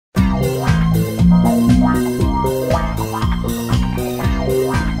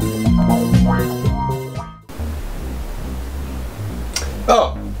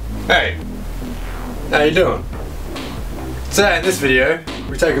How you doing? Today in this video,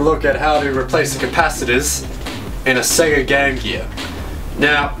 we take a look at how to replace the capacitors in a Sega Game Gear.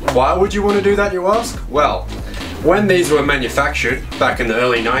 Now, why would you want to do that, you ask? Well, when these were manufactured back in the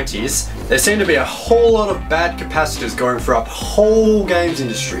early 90s, there seemed to be a whole lot of bad capacitors going throughout the whole games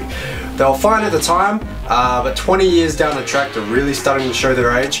industry. They were fine at the time, but 20 years down the track they're really starting to show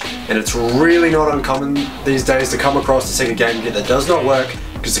their age, and it's really not uncommon these days to come across a Sega Game Gear that does not work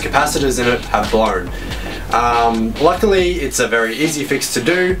because the capacitors in it have blown. Luckily it's a very easy fix to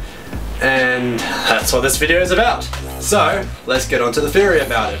do, and that's what this video is about. So let's get on to the theory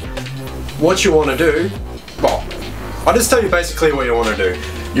about it. What you want to do, well, I'll just tell you basically what you want to do.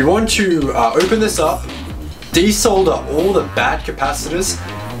 You want to open this up, desolder all the bad capacitors.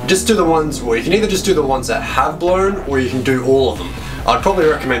 Just do the ones, well, you can either just do the ones that have blown, or you can do all of them. I'd probably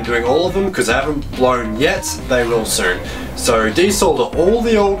recommend doing all of them because they haven't blown yet, they will soon. So desolder all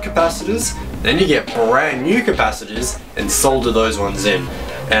the old capacitors, then you get brand new capacitors and solder those ones in.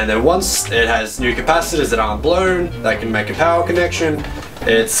 And then once it has new capacitors that aren't blown, they can make a power connection,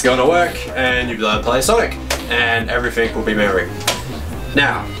 it's gonna work, and you'll be able to play Sonic, and everything will be merry.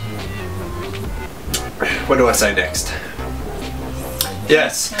 Now, what do I say next?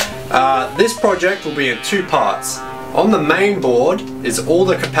 Yes, this project will be in two parts. On the main board is all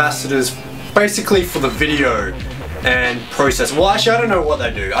the capacitors basically for the video and process. Well, actually I don't know what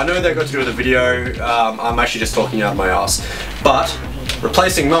they do. I know they've got to do with the video, I'm actually just talking out my ass. But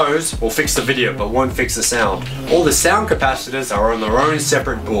replacing those will fix the video but won't fix the sound. All the sound capacitors are on their own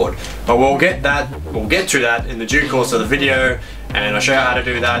separate board. But we'll get to that in the due course of the video, and I'll show you how to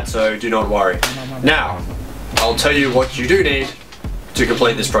do that, so do not worry. Now, I'll tell you what you do need to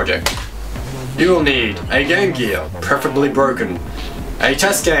complete this project. You will need a Game Gear, preferably broken, a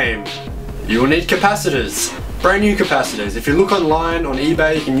test game, you will need capacitors, brand new capacitors. If you look online on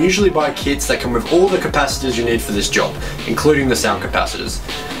eBay, you can usually buy kits that come with all the capacitors you need for this job, including the sound capacitors.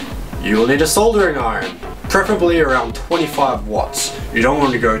 You will need a soldering iron, preferably around 25 watts. You don't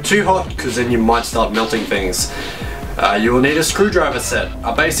want to go too hot because then you might start melting things. You will need a screwdriver set.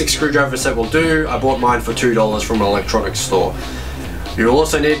 A basic screwdriver set will do. I bought mine for $2 from an electronics store. You will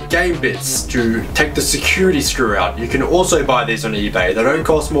also need game bits to take the security screw out. You can also buy these on eBay. They don't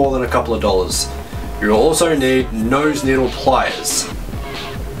cost more than a couple of dollars. You will also need nose needle pliers.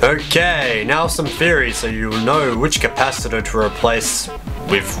 Okay, now some theory so you will know which capacitor to replace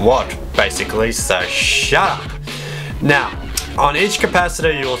with what, basically, so shut up. Now, on each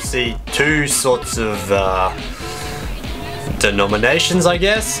capacitor you will see two sorts of denominations, I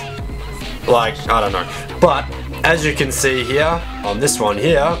guess? Like, I don't know. But as you can see here, on this one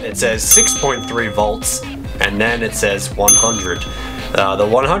here, it says 6.3 volts, and then it says 100. The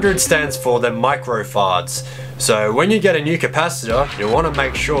 100 stands for the microfarads. So when you get a new capacitor, you want to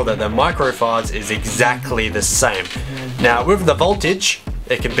make sure that the microfarads is exactly the same. Now with the voltage,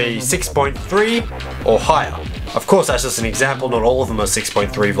 it can be 6.3 or higher. Of course, that's just an example, not all of them are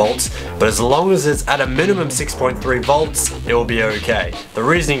 6.3 volts, but as long as it's at a minimum 6.3 volts, it will be okay. The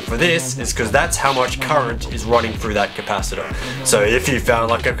reasoning for this is because that's how much current is running through that capacitor. So if you found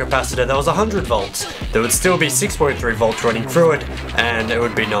like a capacitor that was 100 volts, there would still be 6.3 volts running through it, and it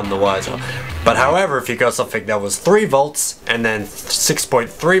would be none the wiser. But however, if you got something that was 3 volts, and then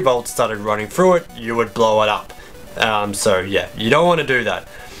 6.3 volts started running through it, you would blow it up. So yeah, you don't want to do that.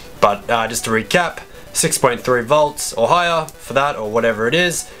 But just to recap, 6.3 volts or higher for that, or whatever it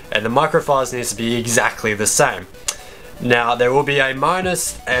is, and the microfarads needs to be exactly the same. Now there will be a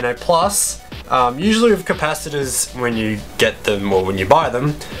minus and a plus. Usually with capacitors, when you get them or when you buy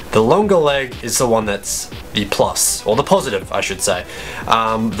them, the longer leg is the one that's the plus, or the positive I should say.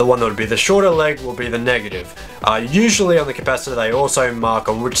 The one that would be the shorter leg will be the negative. Usually on the capacitor they also mark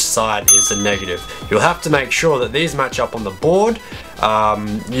on which side is the negative. You'll have to make sure that these match up on the board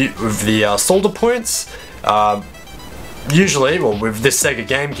with the solder points. Usually, well, with this Sega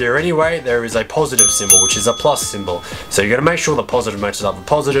Game Gear anyway, there is a positive symbol, which is a plus symbol. So you're going to make sure the positive matches up with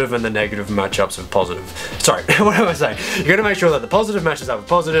positive and the negative match-ups with positive. Sorry, what am I saying? You're going to make sure that the positive matches up with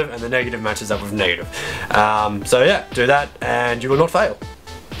positive and the negative matches up with negative. So yeah, do that and you will not fail.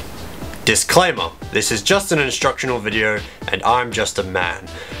 Disclaimer, this is just an instructional video and I'm just a man.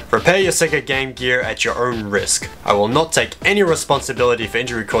 Repair your Sega Game Gear at your own risk. I will not take any responsibility for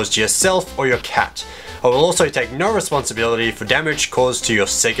injury caused to yourself or your cat. I will also take no responsibility for damage caused to your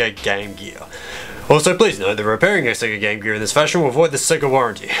Sega Game Gear. Also, please note that repairing your Sega Game Gear in this fashion will void the Sega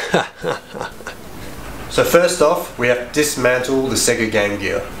warranty. So first off, we have to dismantle the Sega Game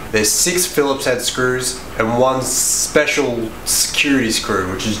Gear. There's 6 Phillips head screws and 1 special security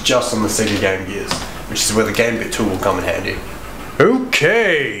screw, which is just on the Sega Game Gears, which is where the Game Bit tool will come in handy.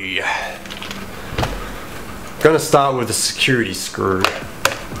 Okay. I'm going to start with the security screw.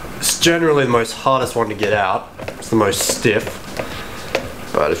 It's generally the most hardest one to get out. It's the most stiff.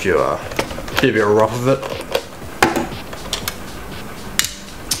 But if you're a bit rough of it.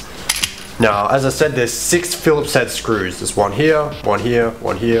 Now, as I said, there's 6 Phillips head screws. There's one here, one here,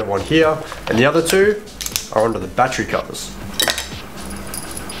 one here, one here, and the other 2 are under the battery covers.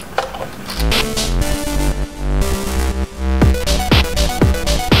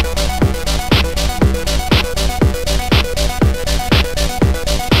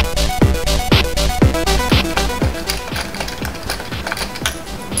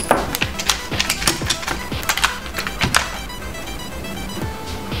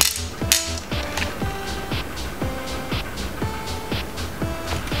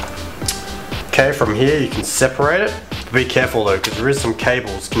 Okay, from here you can separate it. Be careful though, because there is some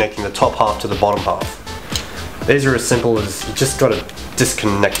cables connecting the top half to the bottom half. These are as simple as you just got to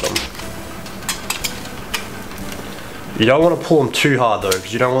disconnect them. You don't want to pull them too hard though,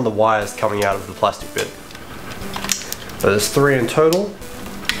 because you don't want the wires coming out of the plastic bit. So there's 3 in total.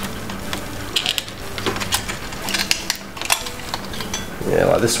 Yeah,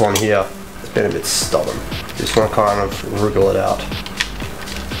 like this one here, it's been a bit stubborn. Just want to kind of wriggle it out.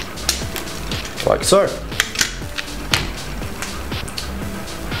 Like so.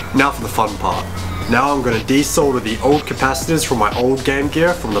 Now for the fun part. Now I'm going to desolder the old capacitors from my old Game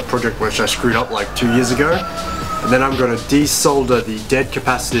Gear from the project which I screwed up like 2 years ago. And then I'm going to desolder the dead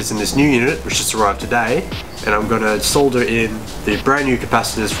capacitors in this new unit which just arrived today. And I'm going to solder in the brand new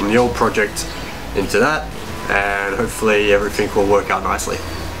capacitors from the old project into that. And hopefully everything will work out nicely.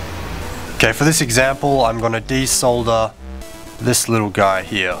 Okay, for this example I'm going to desolder this little guy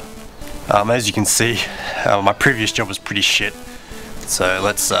here. As you can see, my previous job was pretty shit, so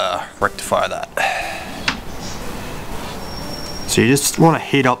let's rectify that. So you just want to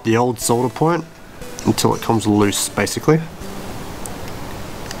heat up the old solder point until it comes loose, basically.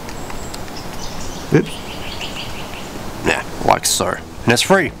 Oops. Yeah, like so. And it's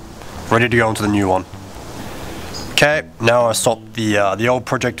free, ready to go into the new one. Okay, now I swapped the old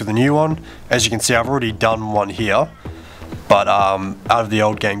project to the new one. As you can see, I've already done one here. But out of the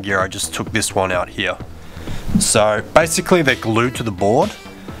old Game Gear I just took this one out here. So basically they're glued to the board.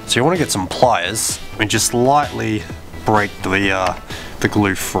 So you want to get some pliers and just lightly break the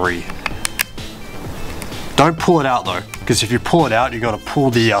glue free. Don't pull it out though, because if you pull it out you're going to pull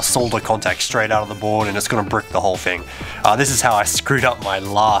the solder contact straight out of the board and it's going to brick the whole thing. This is how I screwed up my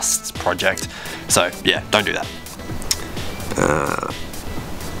last project. So yeah, don't do that.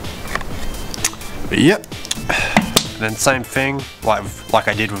 But yep. Then same thing, like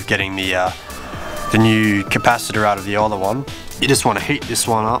I did with getting the new capacitor out of the other one. You just want to heat this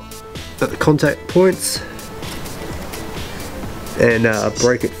one up at the contact points and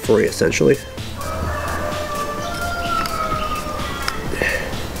break it free essentially.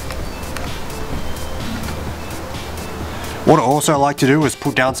 What I also like to do is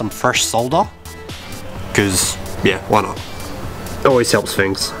put down some fresh solder, because yeah, why not? It always helps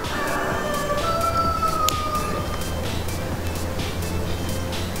things.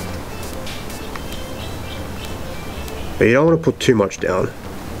 But you don't want to put too much down,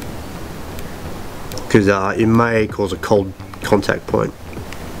 because it may cause a cold contact point.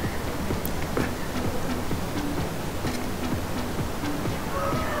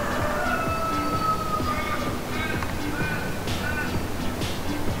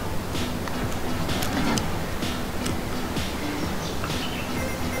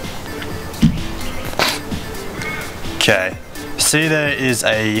 Okay, see there is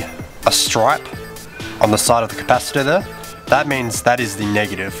a stripe on the side of the capacitor there. That means that is the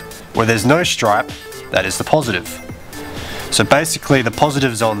negative. Where there's no stripe, that is the positive. So basically the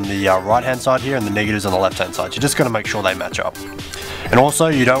positive's on the right hand side here and the negative's on the left hand side. You're just going to make sure they match up. And also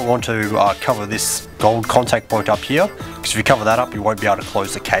you don't want to cover this gold contact point up here, because if you cover that up you won't be able to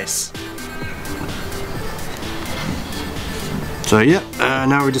close the case. So yeah,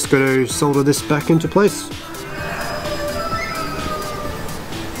 now we're just going to solder this back into place.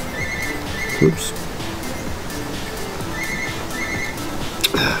 Oops.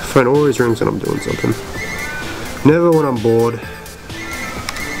 Phone always rings when I'm doing something. Never when I'm bored.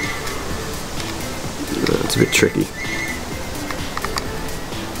 It's a bit tricky.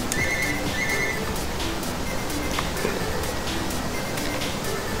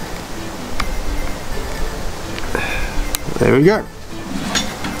 There we go.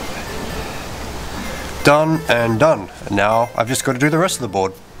 Done and done. And now I've just got to do the rest of the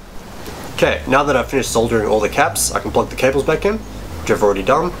board. Okay, now that I've finished soldering all the caps, I can plug the cables back in, which I've already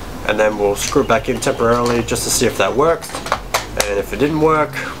done, and then we'll screw it back in temporarily just to see if that works. And if it didn't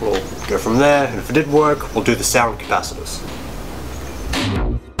work, we'll go from there. And if it did work, we'll do the sound capacitors.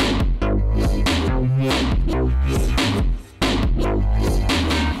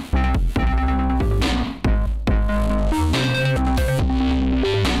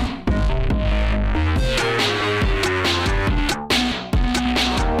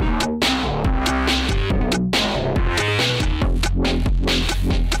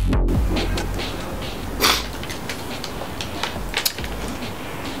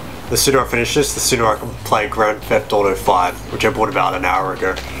 The sooner I finish this, the sooner I can play Grand Theft Auto 5, which I bought about an hour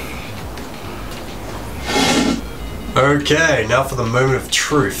ago. Okay, now for the moment of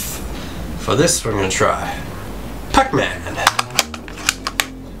truth. For this, we're going to try Pac-Man.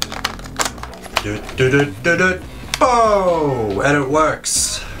 Oh, and it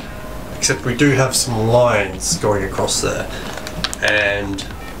works. Except we do have some lines going across there. And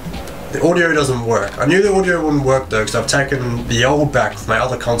the audio doesn't work. I knew the audio wouldn't work though, because I've taken the old back of my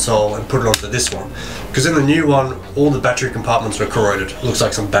other console and put it onto this one. Because in the new one, all the battery compartments were corroded. Looks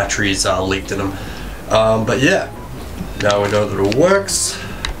like some batteries leaked in them. But yeah, now we know that it works.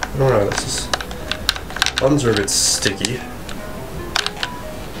 I don't know, buttons are a bit sticky.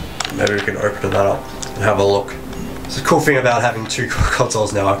 Maybe we can open that up and have a look. It's a cool thing about having two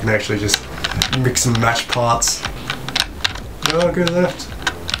consoles now. I can actually just mix and match parts. Oh, go left.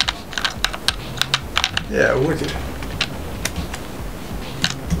 Yeah, wicked.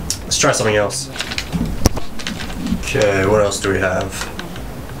 Let's try something else. Okay, what else do we have?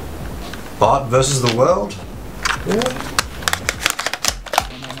 Art versus the world? Yeah.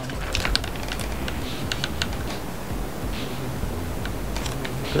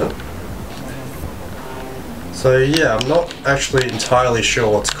 So yeah, I'm not actually entirely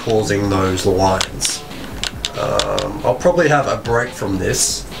sure what's causing those lines. I'll probably have a break from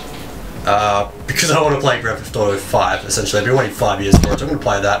this. Because I want to play Grand Theft Auto 5, essentially. I've been waiting 5 years for it, so I'm going to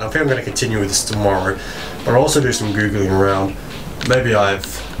play that, and I think I'm going to continue with this tomorrow. But I'll also do some googling around. Maybe I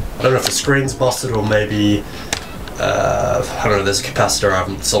don't know if the screen's busted, or maybe, I don't know, there's a capacitor I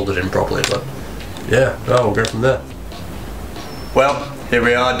haven't soldered in properly, but yeah, we'll go from there. Well, here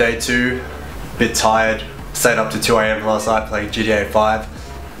we are, day 2, bit tired, stayed up to 2 AM last night playing GTA 5,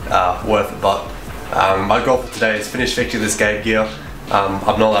 worth it, but my goal for today is finish fixing this Game Gear. I'm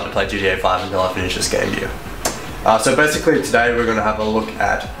not allowed to play GTA 5 until I finish this Game Gear. So basically today we're going to have a look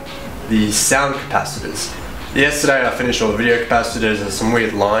at the sound capacitors. Yesterday I finished all the video capacitors and some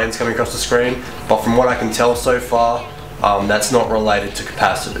weird lines coming across the screen, but from what I can tell so far, that's not related to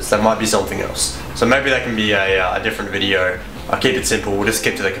capacitors. That might be something else. So maybe that can be a different video. I'll keep it simple, we'll just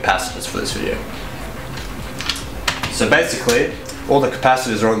skip to the capacitors for this video. So basically, all the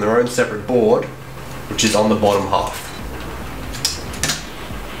capacitors are on their own separate board, which is on the bottom half.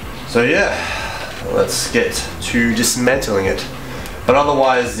 So yeah, let's get to dismantling it. But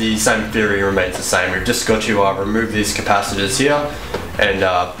otherwise the same theory remains the same. We've just got to remove these capacitors here and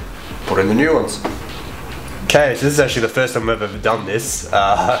put in the new ones. Okay, so this is actually the first time I've ever done this.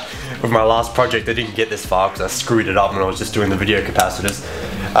 With my last project I didn't get this far because I screwed it up when I was just doing the video capacitors.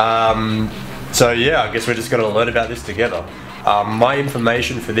 So yeah, I guess we're just going to learn about this together. My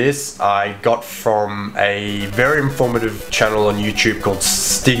information for this I got from a very informative channel on YouTube called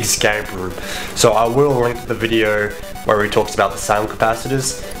StigsGameRoom. So I will link the video where he talks about the sound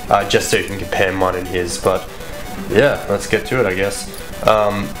capacitors, just so you can compare mine and his. But yeah, let's get to it, I guess.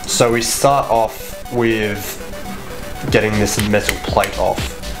 So we start off with getting this metal plate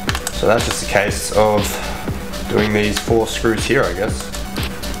off. So that's just a case of doing these 4 screws here, I guess.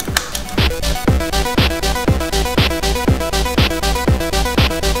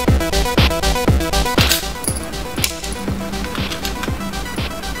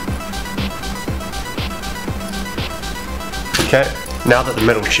 Okay, now that the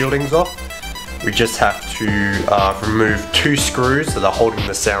metal shielding's off, we just have to remove 2 screws that are holding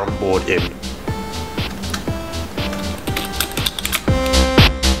the soundboard in.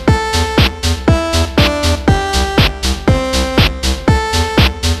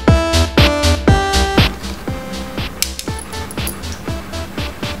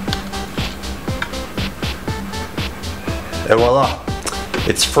 And voila,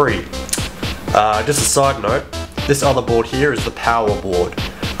 it's free. Just a side note, this other board here is the power board,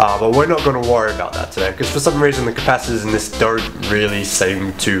 but we're not going to worry about that today because for some reason the capacitors in this don't really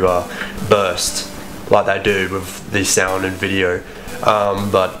seem to burst like they do with the sound and video.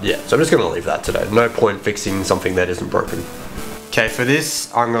 But yeah, so I'm just going to leave that today. No point fixing something that isn't broken. Okay, for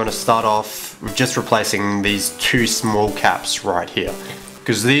this I'm going to start off with just replacing these 2 small caps right here,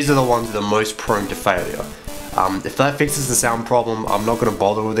 because these are the ones that are most prone to failure. If that fixes the sound problem, I'm not going to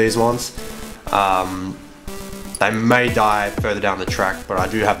bother with these ones. They may die further down the track, but I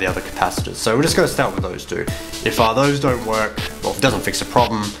do have the other capacitors. So we're just going to start with those two. If those don't work, or if it doesn't fix the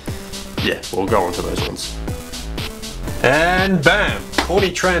problem, yeah, we'll go on to those ones. And bam,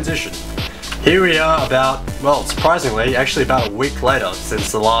 corny transition. Here we are about, well, surprisingly, actually about a week later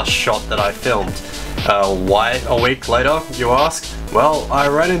since the last shot that I filmed. Why a week later, you ask? Well, I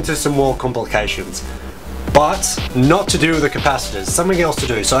ran into some more complications. But not to do with the capacitors, something else to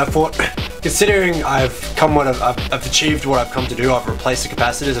do. So I thought, considering I've achieved what I've come to do, I've replaced the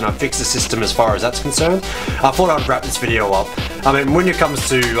capacitors and I've fixed the system as far as that's concerned, I thought I'd wrap this video up. I mean, when it comes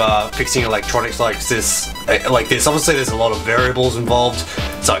to fixing electronics like this, obviously there's a lot of variables involved.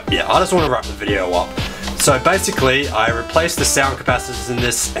 So yeah, I just want to wrap the video up. So basically, I replaced the sound capacitors in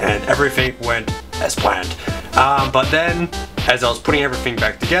this and everything went as planned. But then, as I was putting everything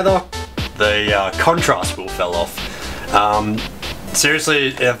back together, the contrast wheel fell off.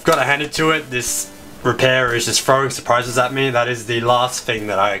 Seriously, I've got to hand it to it, this repair is just throwing surprises at me. That is the last thing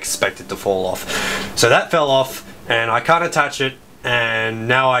that I expected to fall off. So that fell off and I can't attach it, and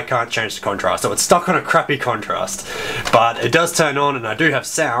now I can't change the contrast. So it's stuck on a crappy contrast, but it does turn on and I do have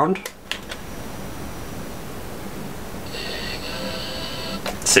sound.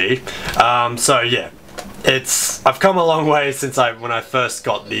 See? So yeah. I've come a long way since when I first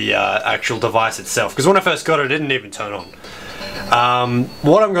got the actual device itself, because when I first got it, it didn't even turn on.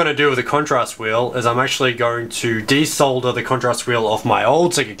 What I'm going to do with the contrast wheel is I'm actually going to desolder the contrast wheel off my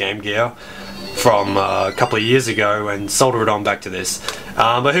old Sega Game Gear from a couple of years ago and solder it on back to this.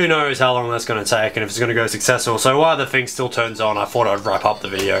 But who knows how long that's going to take and if it's going to go successful. So while the thing still turns on, I thought I'd wrap up the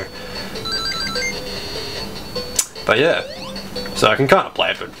video. But yeah, so I can kind of play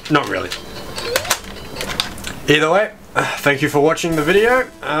it, but not really. Either way, thank you for watching the video.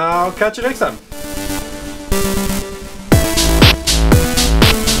 I'll catch you next time.